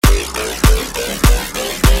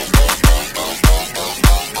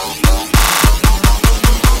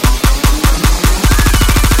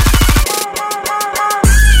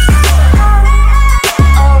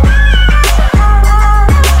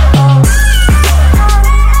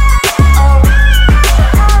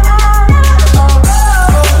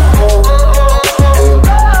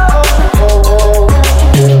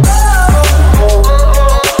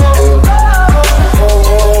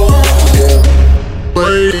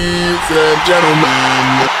and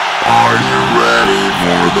gentlemen, are you ready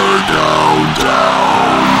for the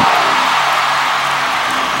countdown?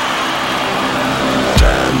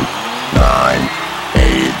 10, 9,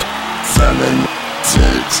 8, 7,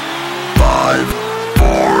 6, 5,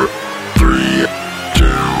 4, 3,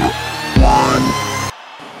 2, 1.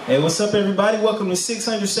 Hey, what's up everybody? Welcome to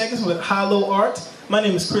 600 Seconds with Hollow Art. My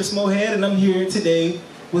name is Chris Mohead and I'm here today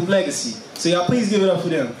with Legacy. So y'all please give it up for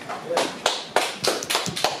them.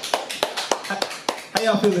 How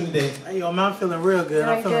y'all feeling today? Hey, yo, man, I'm feeling real good.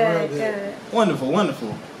 I'm feeling real good. Wonderful,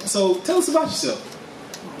 wonderful. So tell us about yourself.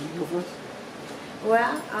 You go first.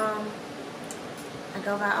 Well, I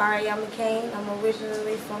go by Ariana McCain. I'm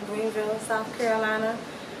originally from Greenville, South Carolina.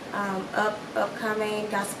 Upcoming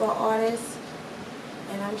gospel artist.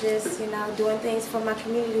 And I'm just, doing things for my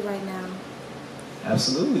community right now.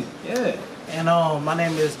 Absolutely, yeah. And my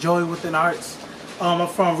name is Joey Within Arts. I'm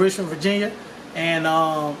from Richmond, Virginia, and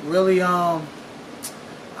really I'm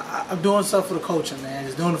doing stuff for the culture, man.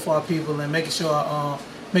 Just doing it for our people and making sure I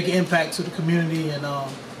make an impact to the community, and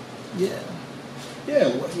yeah. Yeah,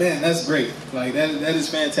 man, that's great. Like that is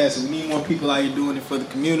fantastic. We need more people out here doing it for the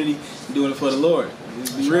community and doing it for the Lord.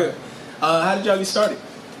 Let's be real. How did y'all get started?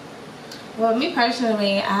 Well, me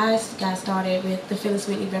personally, I got started with the Phyllis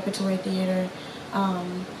Whitney Repertory Theater.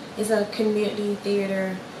 It's a community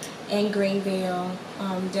theater in Greenville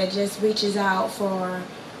that just reaches out for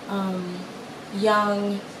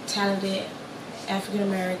young, talented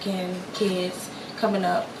African-American kids coming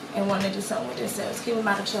up and wanting to do something with themselves, keep them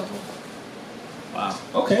out of trouble. Wow.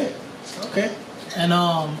 Okay. And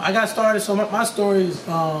I got started, so my story is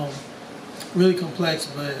really complex,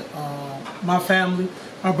 but my family,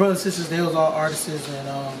 my brothers and sisters, they was all artists, and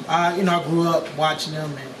I grew up watching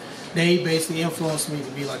them, and they basically influenced me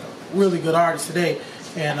to be like a really good artist today.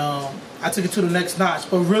 And I took it to the next notch.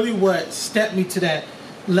 But really what stepped me to that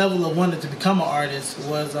level of wanting to become an artist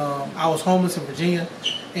was I was homeless in Virginia,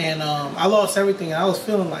 and I lost everything, and I was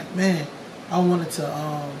feeling like, man, I wanted to,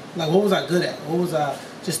 what was I good at? What was I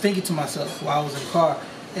just thinking to myself while I was in the car?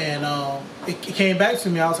 And it came back to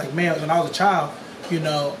me. I was like, man, when I was a child,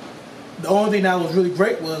 the only thing that was really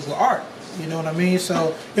great was art. You know what I mean?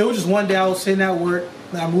 So it was just one day I was sitting at work,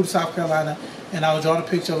 and I moved to South Carolina, and I was drawing a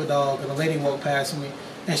picture of a dog, and a lady walked past me,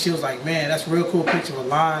 and she was like, man, that's a real cool picture of a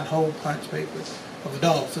lined hole punch paper of a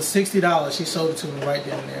dog. For $60, she sold it to me right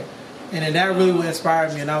then and there. And then that really what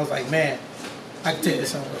inspired me, and I was like, man, I can take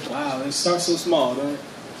this somewhere. Wow, it starts so small, don't it?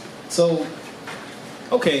 So,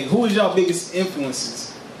 okay, who is y'all biggest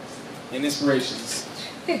influences and inspirations?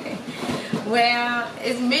 Well,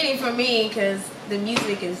 it's many for me because the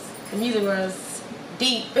music world is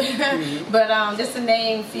deep. Mm-hmm. But just to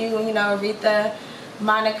name a few, Aretha,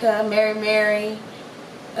 Monica, Mary,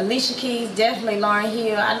 Alicia Keys, definitely Lauryn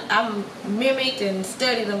Hill. I mimicked and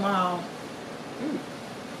studied them all.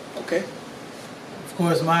 Okay. Of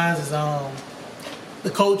course, mine is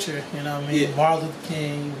the culture, you know what I mean? Yeah. Martin Luther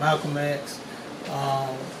King, Malcolm X,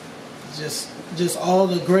 just all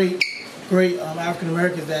the great African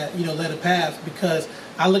Americans that led a path, because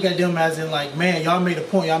I look at them as in like, man, y'all made a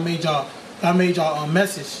point, y'all made y'all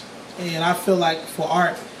message, and I feel like for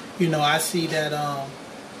art, I see that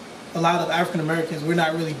a lot of African Americans, we're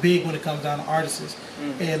not really big when it comes down to artists,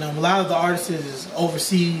 and a lot of the artists is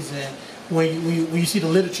overseas, and when you see the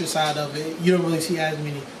literature side of it, you don't really see as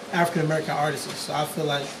many African American artists. So I feel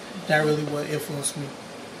like that really what influenced me.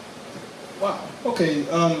 Wow. Okay.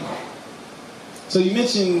 So you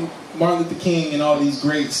mentioned Martin Luther King and all these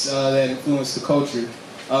greats that influenced the culture.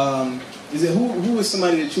 Is it who is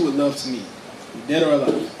somebody that you would love to meet, dead or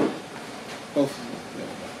alive? Both.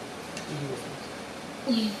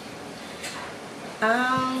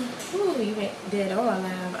 You went dead or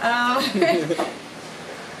alive.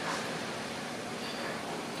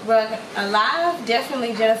 Well, alive,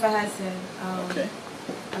 definitely Jennifer Hudson. Okay.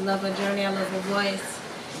 I love her journey. I love her voice.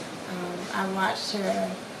 I watched her.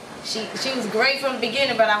 She was great from the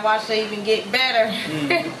beginning, but I watched her even get better.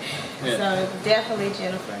 Yeah. So definitely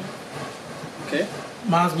Jennifer. Okay.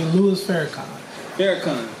 Reminds me of Louis Farrakhan.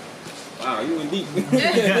 Farrakhan. Wow, you went deep.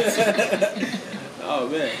 Oh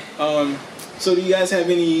man. So do you guys have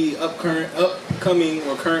any upcoming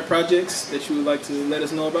or current projects that you would like to let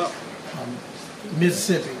us know about?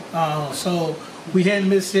 Mississippi. So we head to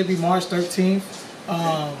Mississippi March 13th.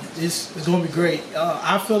 It's going to be great.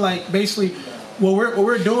 I feel like basically what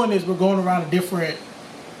we're doing is we're going around to different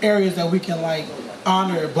areas that we can like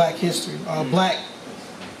honor Black history, Black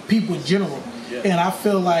people in general. Yeah. And I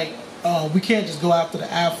feel like we can't just go after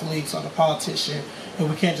the athletes or the politician, and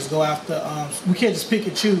we can't just go after we can't just pick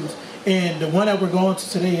and choose. And the one that we're going to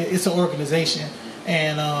today, it's an organization.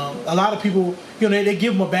 And a lot of people, they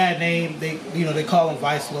give them a bad name. They call them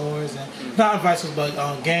vice lords and not vice lords,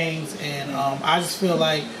 but gangs. And I just feel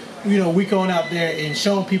like, we going out there and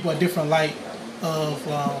showing people a different light of,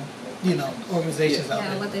 organizations out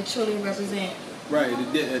there. What they truly represent. Right,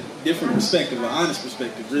 a different perspective, an honest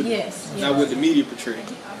perspective, really. Yes. Not what the media portray.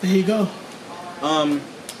 There you go.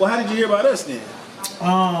 Well, how did you hear about us then?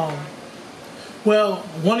 Well,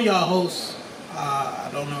 one of y'all hosts, I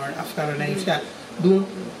don't know her, I forgot her name. She got Blue.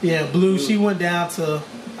 Yeah, Blue. She went down to.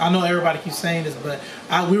 I know everybody keeps saying this, but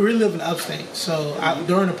we really live in upstate. So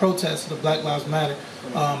during the protests, the Black Lives Matter,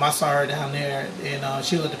 I saw her down there, and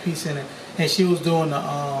she was at the Peace Center, and she was doing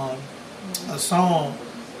a song.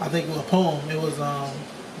 I think it was a poem. It was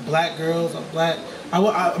Black Girls or Black.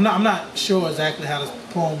 I'm not sure exactly how this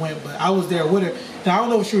poem went, but I was there with her. And I don't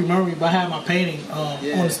know if she remembered me, but I had my painting on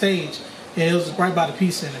the stage, and it was right by the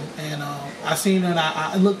Peace Center. And I seen her, and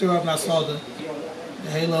I looked her up, and I saw the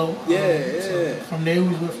halo. So from there, we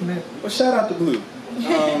went from there. Well, shout out to Blue.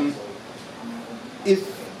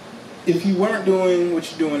 If you weren't doing what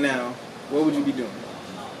you're doing now, what would you be doing?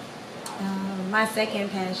 My second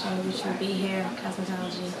passion, which would be hair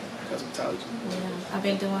cosmetology. Cosmetology. Yeah, I've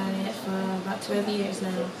been doing it for about 12 years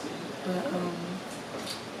now. But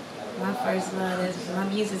my first love is my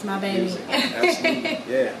music's my baby. Music. Absolutely,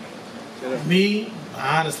 yeah. Me,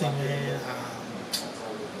 honestly, man,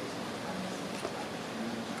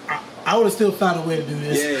 I would have still found a way to do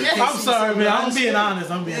this. Yeah, I'm sorry, man. I'm being honest.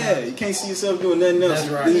 Yeah, you can't see yourself doing nothing else.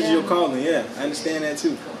 That's right. This is your calling. Yeah, I understand that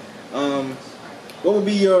too. What would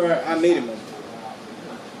be your I made it moment?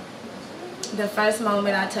 The first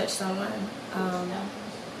moment I touch someone.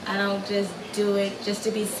 I don't just do it just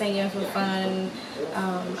to be singing for fun.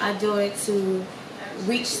 I do it to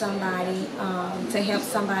reach somebody, to help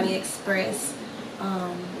somebody express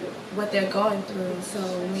what they're going through. So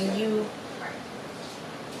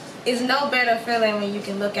it's no better feeling when you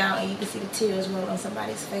can look out and you can see the tears roll on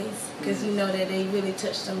somebody's face because you know that they really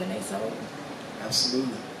touched them in their soul.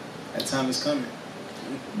 Absolutely. That time is coming.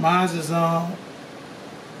 Mine is the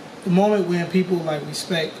moment when people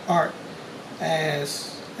respect art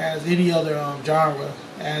as any other genre,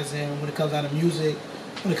 as in when it comes down to music,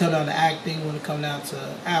 when it comes down to acting, when it comes down to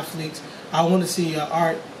athletes. I want to see an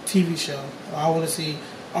art TV show. I want to see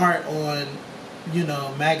art on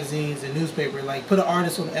magazines and newspapers. Put an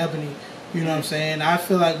artist on Ebony. You know what I'm saying? I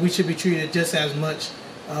feel like we should be treated just as much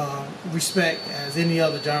respect as any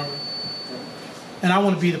other genre. And I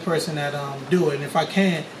want to be the person that do it. And if I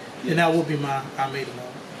can, then that will be my I made it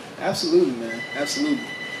moment. Absolutely, man. Absolutely.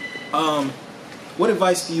 What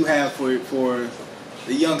advice do you have for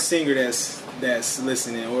the young singer that's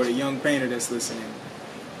listening, or the young painter that's listening?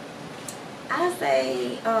 I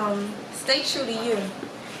say stay true to you.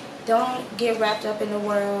 Don't get wrapped up in the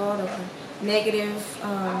world or negative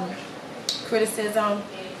criticism.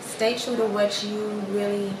 Stay true to what you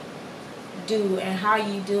really do and how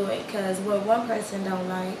you do it, because what one person don't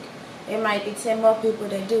like, it might be 10 more people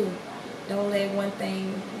that do. Don't let one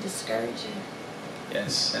thing discourage you.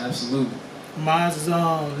 Yes, absolutely. Mine is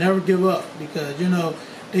never give up, because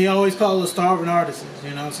they always call us starving artists, you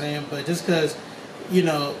know what I'm saying? But just because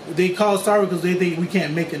they call us starving because they think we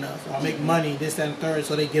can't make enough or make money, this, that, and third,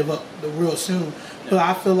 so they give up real soon. But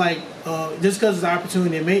I feel like just because it's an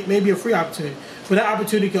opportunity, it may be a free opportunity, but that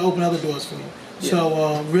opportunity can open other doors for you. Yeah.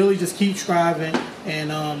 So really just keep striving and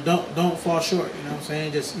don't fall short, you know what I'm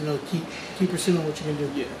saying? Just keep pursuing what you can do.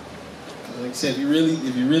 Yeah. Like I said, if you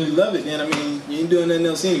really love it, then you ain't doing nothing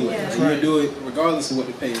else anyway. Yeah. You're gonna do it regardless of what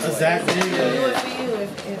the pay is. Exactly. Like. Yeah. Do it for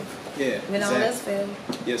you if when all else fails.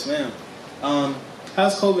 Yes, ma'am.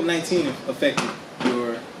 How's COVID-19 affected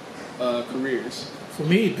your careers? For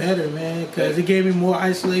me, better, man, because it gave me more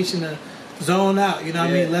isolation to zone out. You know what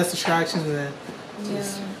I mean? Less distractions and.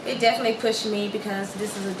 It definitely pushed me, because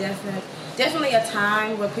this is definitely a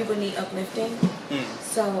time where people need uplifting.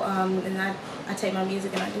 So and I take my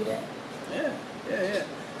music and I do that. Yeah.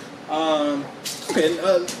 Okay.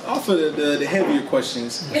 Off of the heavier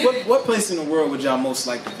questions, what place in the world would y'all most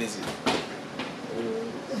like to visit?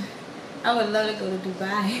 I would love to go to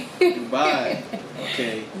Dubai. Dubai.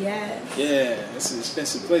 Okay. Yes. Yeah, it's an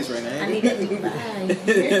expensive place right now. I need to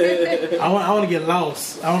Dubai. I want to get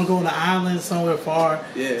lost. I want to go on an island somewhere far.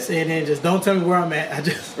 Yeah. And then just don't tell me where I'm at. I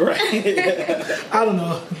just right. I don't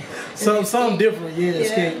know. Something different. Yeah.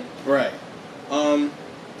 Escape. Right.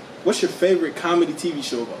 What's your favorite comedy TV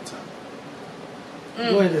show of all time?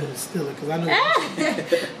 Go ahead and steal it, because I know.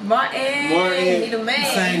 Martin, he the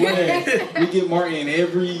man. Same way. We get Martin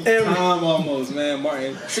every time almost, man.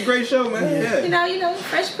 Martin, it's a great show, man. Yeah.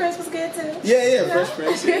 Fresh Prince was good too. Yeah, Fresh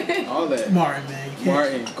Prince, all that. Martin, man.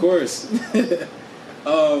 Martin, of course.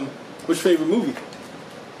 What's your favorite movie?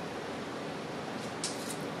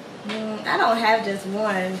 I don't have just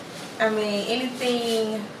one. I mean,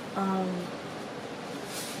 anything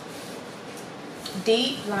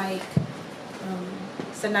deep, like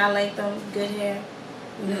Sanaa Lathan, Good Hair.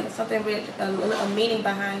 You know, something with a meaning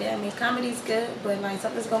behind it. I mean, comedy's good, but like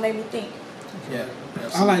something's gonna make me think. Yeah,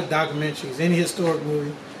 I like documentaries, any historic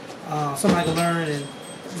movie, something I can learn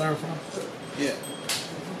from. Yeah.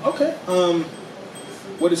 Okay.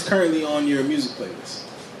 What is currently on your music playlist?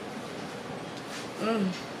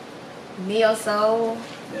 Neo soul,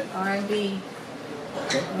 Yeah. R&B.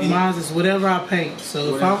 Okay. Mine is whatever I paint.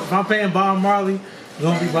 So if I'm painting Bob Marley, it's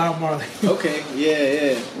gonna be Bob Marley. Okay.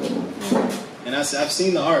 Yeah. And I've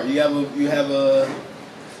seen the art. You have a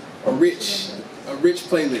rich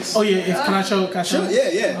playlist. Oh yeah, can I show? Can I show? Sure.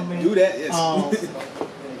 Yeah. I mean, do that. Yes.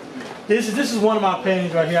 This is one of my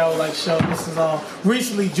paintings right here. I would like to show. This is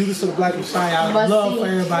recently Judas of the Black Messiah. I would love for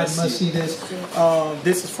everybody must see this.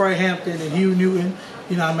 This is Fred Hampton and Hugh Newton.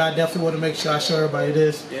 You know, I mean, I definitely want to make sure I show everybody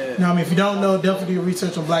this. Yeah. You know, I mean, if you don't know, definitely do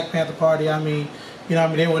research on Black Panther Party. I mean, you know, I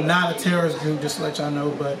mean, they were not a terrorist group, just to let y'all know.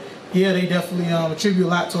 But yeah, they definitely attribute a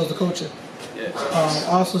lot towards the culture. Yeah.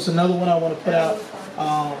 Also, it's another one I want to put out.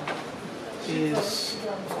 Is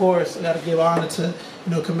of course I got to give honor to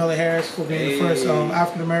Kamala Harris for being the first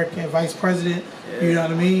African American vice president. Yeah. You know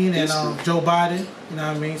what I mean, and Joe Biden. You know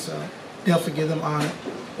what I mean. So definitely give them honor.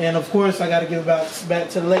 And of course I got to give back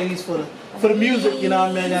to the ladies for the music. You know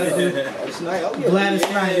what I mean. I got to do Gladys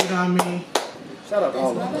Knight. You know what I mean. Shout out to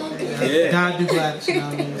all of them. Yeah. Gotta do Gladys. You know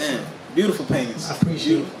what I mean. Man, beautiful paintings. I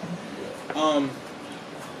appreciate it.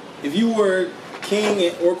 If you were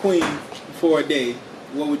king or queen for a day,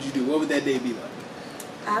 what would you do? What would that day be like?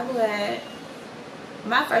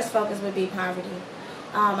 My first focus would be poverty.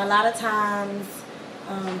 A lot of times,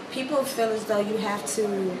 people feel as though you have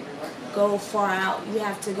to go far out. You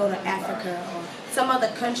have to go to Africa or some other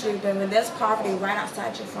country, but when there's poverty right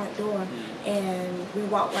outside your front door, and we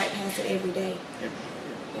walk right past it every day,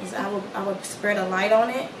 I would spread a light on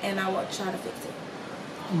it, and I would try to fix it.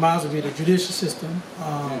 Mine would be the judicial system,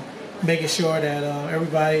 making sure that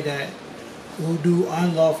everybody who do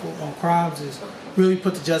unlawful crimes is really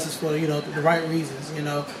put to justice for the right reasons. And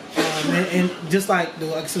just like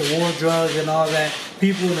I said, war, drugs, and all that,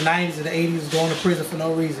 people in the 90s and the 80s going to prison for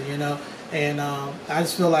no reason. And I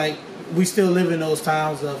just feel like we still live in those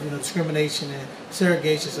times of discrimination and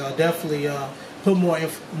segregation. So I definitely put more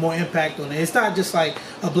impact on it. It's not just like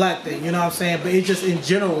a black thing, you know what I'm saying? But it's just in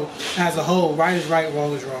general, as a whole, right is right,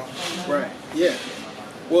 wrong is wrong. Right. Yeah.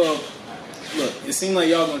 Well, look, it seems like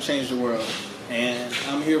y'all gonna change the world, and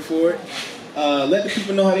I'm here for it. Let the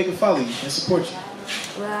people know how they can follow you and support you.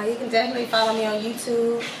 Well, you can definitely follow me on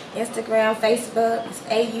YouTube, Instagram, Facebook. It's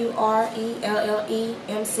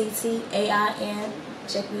AURELLEMCTAIN.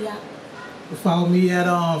 Check me out. Follow me at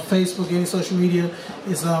Facebook, any social media.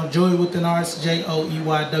 It's Joey Within Arts,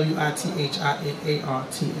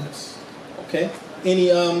 JOEYWITHINARTS. Okay. Any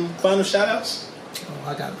final shout outs? Oh,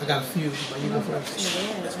 I got a few, but you go first.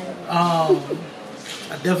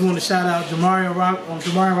 I definitely want to shout out Jamarian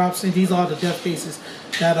Robinson. These are the death cases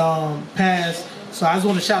that passed. So I just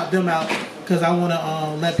want to shout them out because I want to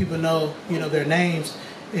let people know their names.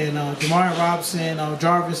 And Jamarian Robinson,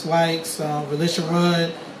 Jarvis Likes, Relisha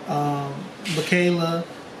Rudd, Michaela,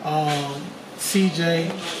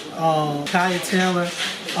 CJ, Kaya Taylor,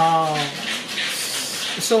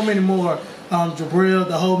 so many more. Jabril,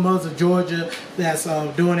 the whole Mothers of Georgia that's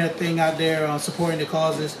doing their thing out there, supporting the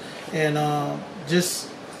causes, and just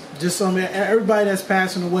everybody that's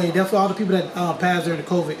passing away. Definitely all the people that passed during the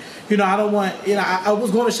COVID. I don't want. I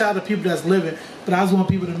was going to shout out the people that's living, but I just want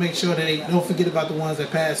people to make sure that they don't forget about the ones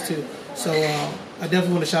that passed too. So I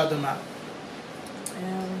definitely want to shout them out.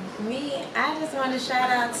 I just want to shout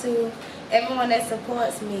out to everyone that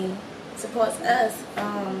supports me, supports us,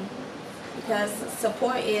 because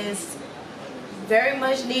support is very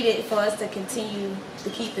much needed for us to continue to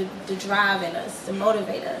keep the drive in us, to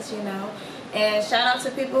motivate us, And shout out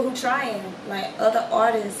to people who trying, like other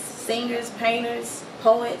artists, singers, painters,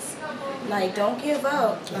 poets. Like, don't give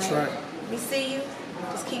up. That's right. We see you.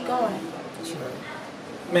 Just keep going. That's right.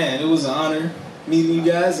 Man, it was an honor meeting you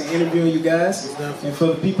guys and interviewing you guys. And for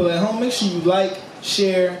the people at home, make sure you like,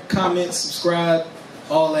 share, comment, subscribe,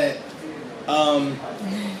 all that.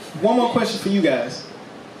 One more question for you guys.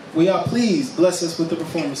 Will y'all please bless us with the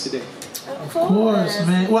performance today? Of course,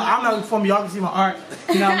 man. Well, I'm not performing. Y'all can see my art.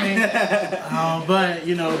 You know what I mean? But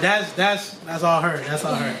that's all her. That's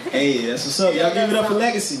all her. Hey, that's what's up. Y'all give it up for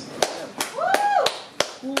Legacy.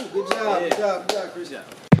 Good job, Chris.